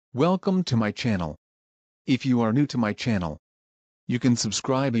Welcome to my channel. If you are new to my channel, you can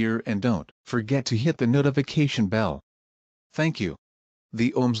subscribe here and don't forget to hit the notification bell. Thank you.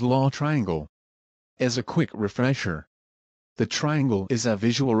 The Ohm's law triangle. As a quick refresher, the triangle is a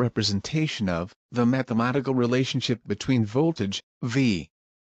visual representation of the mathematical relationship between voltage, V,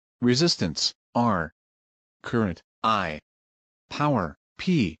 resistance, R, current, I, power,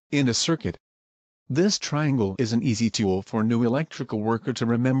 P, in a circuit. This triangle is an easy tool for new electrical worker to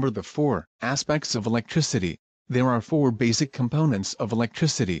remember the four aspects of electricity. There are four basic components of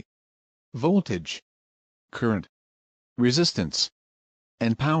electricity: voltage, current, resistance,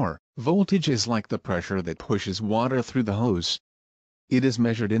 and power. Voltage is like the pressure that pushes water through the hose. It is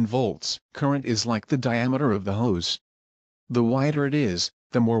measured in volts. Current is like the diameter of the hose. The wider it is,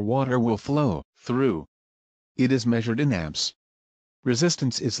 the more water will flow through. It is measured in amps.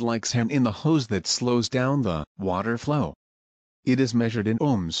 Resistance is like sand in the hose that slows down the water flow. It is measured in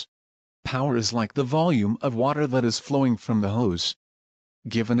ohms. Power is like the volume of water that is flowing from the hose,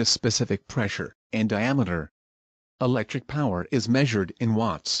 given a specific pressure and diameter. Electric power is measured in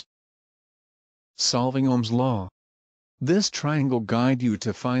watts. Solving Ohm's law. This triangle guides you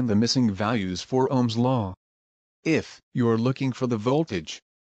to find the missing values for Ohm's law. If you are looking for the voltage,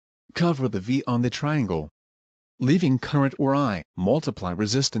 cover the V on the triangle, leaving current or I, multiply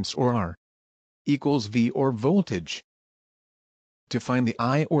resistance or R, equals V or voltage. To find the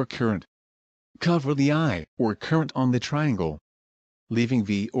I or current, cover the I or current on the triangle, leaving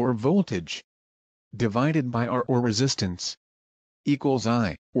V or voltage, divided by R or resistance, equals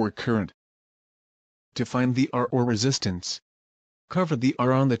I or current. To find the R or resistance, cover the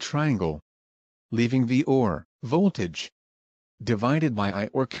R on the triangle, leaving V or voltage, divided by I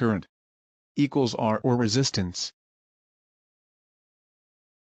or current, equals R or resistance.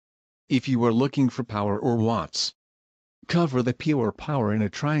 If you are looking for power or watts, cover the P or power in a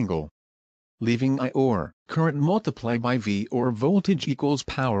triangle, leaving I or current multiplied by V or voltage equals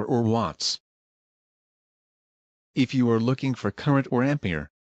power or watts. If you are looking for current or ampere,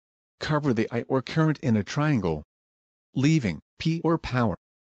 cover the I or current in a triangle, leaving P or power,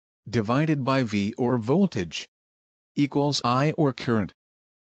 divided by V or voltage, equals I or current.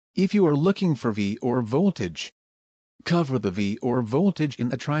 If you are looking for V or voltage, cover the V or voltage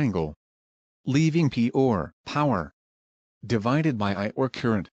in a triangle, leaving P or power, divided by I or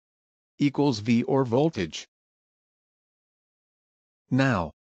current, equals V or voltage.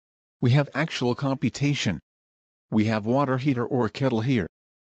 Now, we have actual computation. We have water heater or kettle here,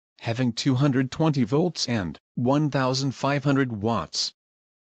 having 220 volts and 1500 watts.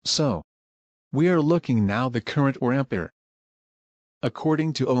 So, we are looking now the current or ampere.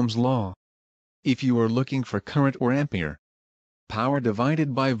 According to Ohm's law, if you are looking for current or ampere, power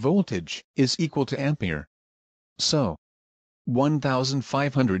divided by voltage is equal to ampere. So,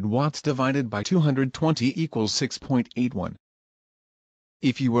 1500 watts divided by 220 equals 6.81.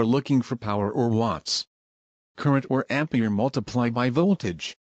 If you are looking for power or watts, current or ampere multiplied by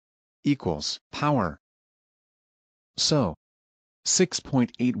voltage equals power. So,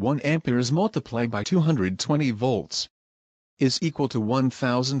 6.81 amperes multiplied by 220 volts is equal to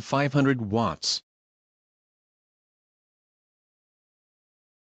 1500 watts.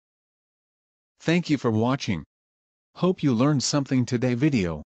 Thank you for watching. Hope you learned something today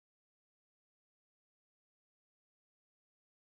video.